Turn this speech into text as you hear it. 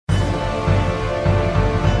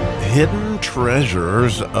hidden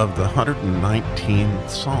treasures of the 119th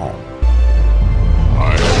Psalm.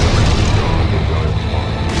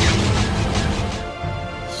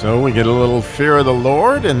 So we get a little fear of the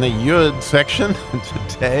Lord in the Yud section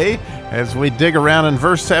today as we dig around in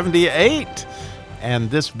verse 78, and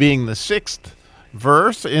this being the sixth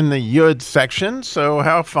verse in the Yud section. So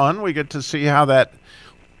how fun. We get to see how that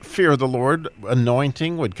fear of the Lord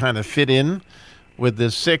anointing would kind of fit in with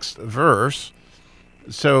this sixth verse.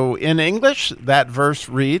 So in English, that verse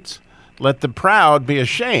reads, "Let the proud be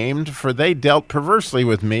ashamed, for they dealt perversely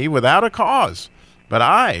with me without a cause. But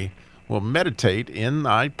I will meditate in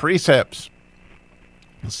thy precepts."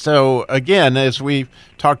 So again, as we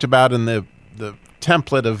talked about in the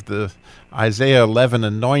template of the Isaiah 11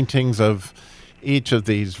 anointings of each of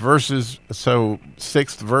these verses, so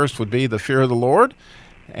sixth verse would be the fear of the Lord.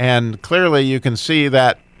 And clearly you can see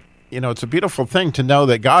that, it's a beautiful thing to know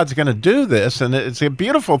that God's going to do this. And it's a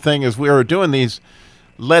beautiful thing as we are doing these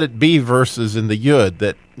let it be verses in the Yud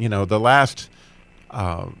that, the last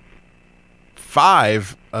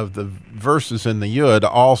five of the verses in the Yud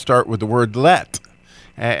all start with the word let.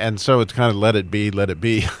 And so it's kind of let it be. But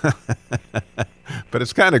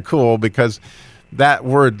it's kind of cool because that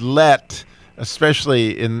word let,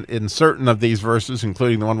 especially in certain of these verses,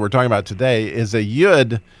 including the one we're talking about today, is a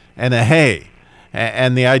Yud and a Hey.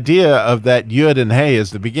 And the idea of that Yud and Hey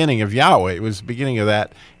is the beginning of Yahweh. It was the beginning of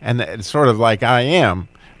that. And it's sort of like I am,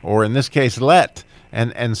 or in this case, let.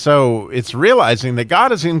 And so it's realizing that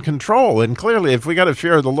God is in control. And clearly, if we got a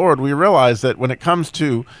fear of the Lord, we realize that when it comes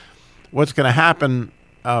to what's going to happen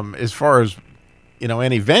as far as,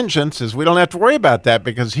 any vengeance, is we don't have to worry about that,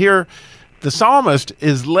 because here the psalmist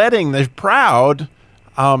is letting the proud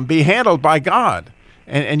be handled by God.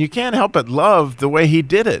 And you can't help but love the way he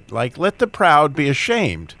did it. Like, let the proud be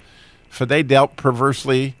ashamed, for they dealt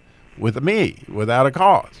perversely with me without a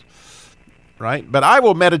cause. Right? But I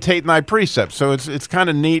will meditate in thy precepts. So it's kind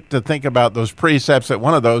of neat to think about those precepts, that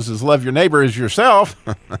one of those is love your neighbor as yourself.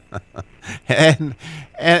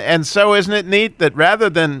 and so isn't it neat that rather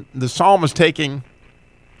than the psalmist taking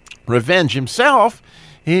revenge himself,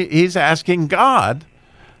 he's asking God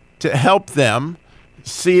to help them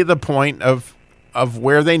see the point of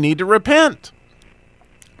where they need to repent,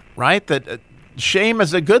 right? That shame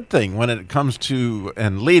is a good thing when it comes to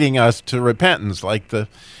and leading us to repentance. Like the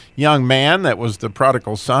young man that was the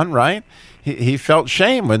prodigal son, right? He felt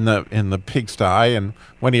shame in the pigsty, and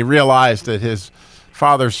when he realized that his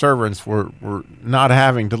father's servants were not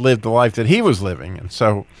having to live the life that he was living. And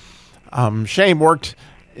so shame worked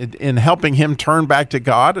in helping him turn back to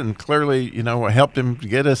God, and clearly, helped him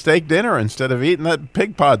get a steak dinner instead of eating that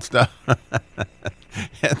pig pod stuff.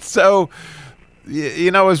 And so,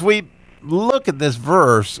 as we look at this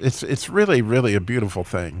verse, it's really, really a beautiful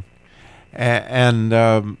thing.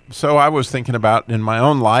 And so I was thinking about in my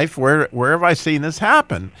own life, where have I seen this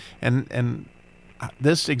happen? And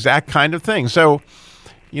this exact kind of thing. So,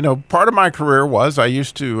 part of my career was I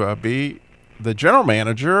used to be the general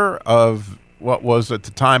manager of what was at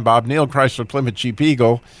the time Bob Neal Chrysler Plymouth Jeep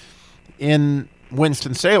Eagle in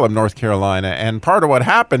Winston-Salem, North Carolina. And part of what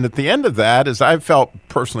happened at the end of that is I felt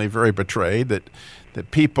personally very betrayed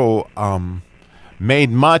that people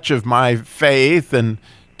made much of my faith and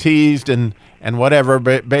teased and whatever,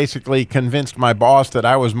 but basically convinced my boss that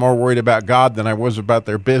I was more worried about God than I was about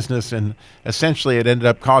their business. And essentially it ended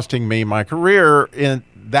up costing me my career in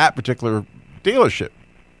that particular dealership.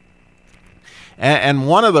 And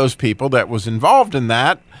one of those people that was involved in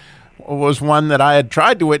that was one that I had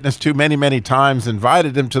tried to witness to many, many times,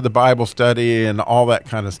 invited him to the Bible study and all that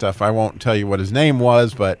kind of stuff. I won't tell you what his name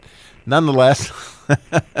was, but nonetheless,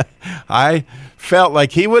 I felt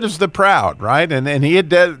like he was the proud, right? And he had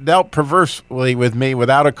dealt perversely with me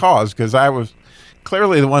without a cause, because I was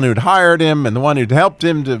clearly the one who'd hired him and the one who'd helped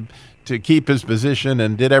him to keep his position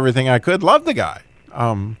and did everything I could. Loved the guy,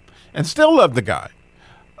 and still love the guy.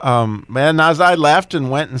 And as I left and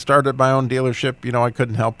went and started my own dealership, I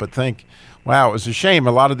couldn't help but think, wow, it was a shame.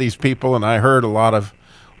 A lot of these people, and I heard a lot of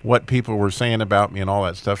what people were saying about me and all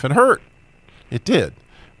that stuff. It hurt. It did.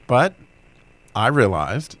 But I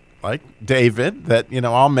realized, like David, that,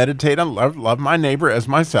 I'll meditate on love my neighbor as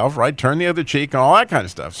myself, right? Turn the other cheek and all that kind of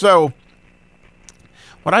stuff. So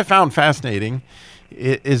what I found fascinating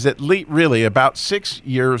is that really about 6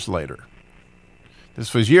 years later,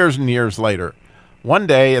 this was years and years later, one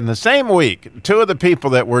day in the same week, two of the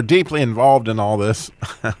people that were deeply involved in all this,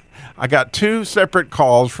 I got two separate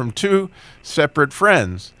calls from two separate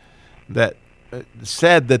friends that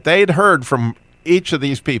said that they'd heard from each of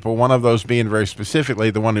these people, one of those being very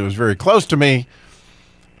specifically the one who was very close to me,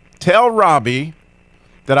 tell Robbie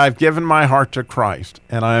that I've given my heart to Christ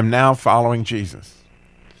and I am now following Jesus.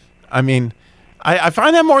 I mean, I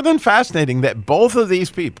find that more than fascinating that both of these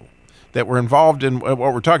people that were involved in what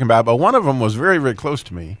we're talking about, but one of them was very, very close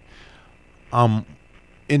to me.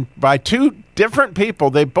 By two different people,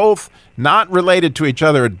 they both not related to each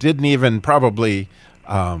other, didn't even probably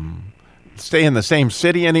stay in the same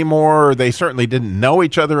city anymore. They certainly didn't know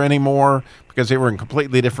each other anymore because they were in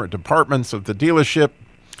completely different departments of the dealership.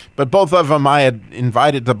 But both of them I had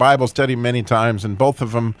invited to Bible study many times, and both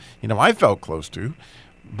of them, I felt close to.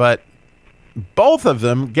 But both of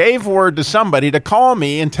them gave word to somebody to call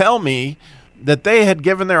me and tell me that they had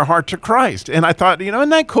given their heart to Christ. And I thought, isn't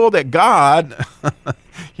that cool that God,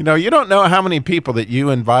 you don't know how many people that you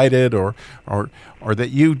invited or that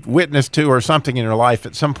you witnessed to or something in your life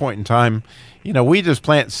at some point in time. We just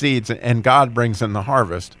plant seeds and God brings in the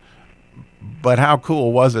harvest. But how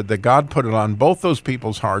cool was it that God put it on both those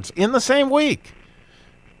people's hearts in the same week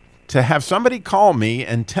to have somebody call me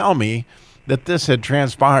and tell me that this had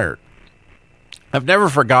transpired. I've never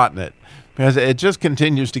forgotten it because it just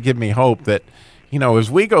continues to give me hope that,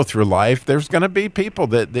 as we go through life, there's going to be people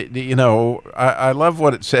that I love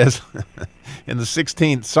what it says in the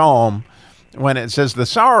 16th Psalm when it says, the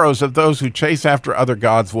sorrows of those who chase after other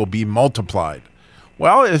gods will be multiplied.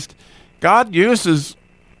 Well, God uses,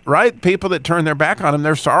 right, people that turn their back on him,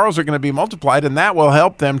 their sorrows are going to be multiplied, and that will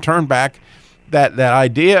help them turn back that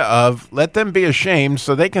idea of let them be ashamed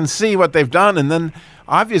so they can see what they've done. And then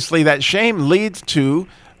obviously that shame leads to,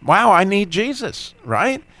 wow, I need Jesus,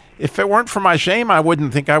 right? If it weren't for my shame, I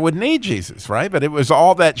wouldn't think I would need Jesus, right? But it was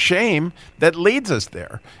all that shame that leads us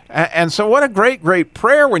there. And so what a great, great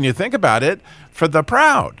prayer when you think about it for the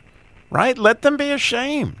proud, right? Let them be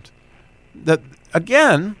ashamed. That,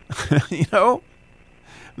 again,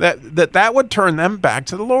 that would turn them back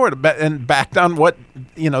to the Lord and back on what,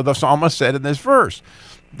 the psalmist said in this verse,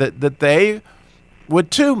 that they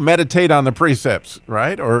would too meditate on the precepts,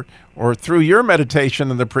 right? Or through your meditation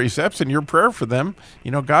on the precepts and your prayer for them,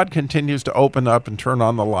 God continues to open up and turn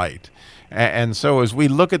on the light. And so as we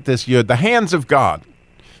look at this, the hands of God,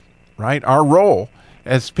 right? Our role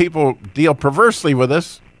as people deal perversely with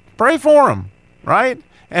us, pray for them, right?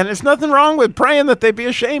 And there's nothing wrong with praying that they be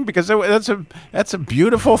ashamed because that's a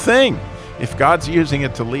beautiful thing if God's using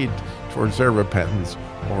it to lead towards their repentance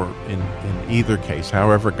or in either case.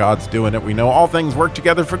 However God's doing it, we know all things work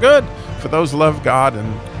together for good for those who love God and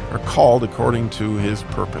are called according to his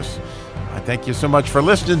purpose. I thank you so much for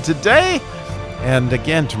listening today. And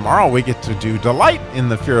again, tomorrow we get to do Delight in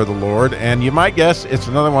the Fear of the Lord. And you might guess it's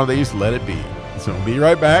another one of these, Let It Be. So we'll be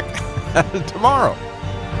right back tomorrow.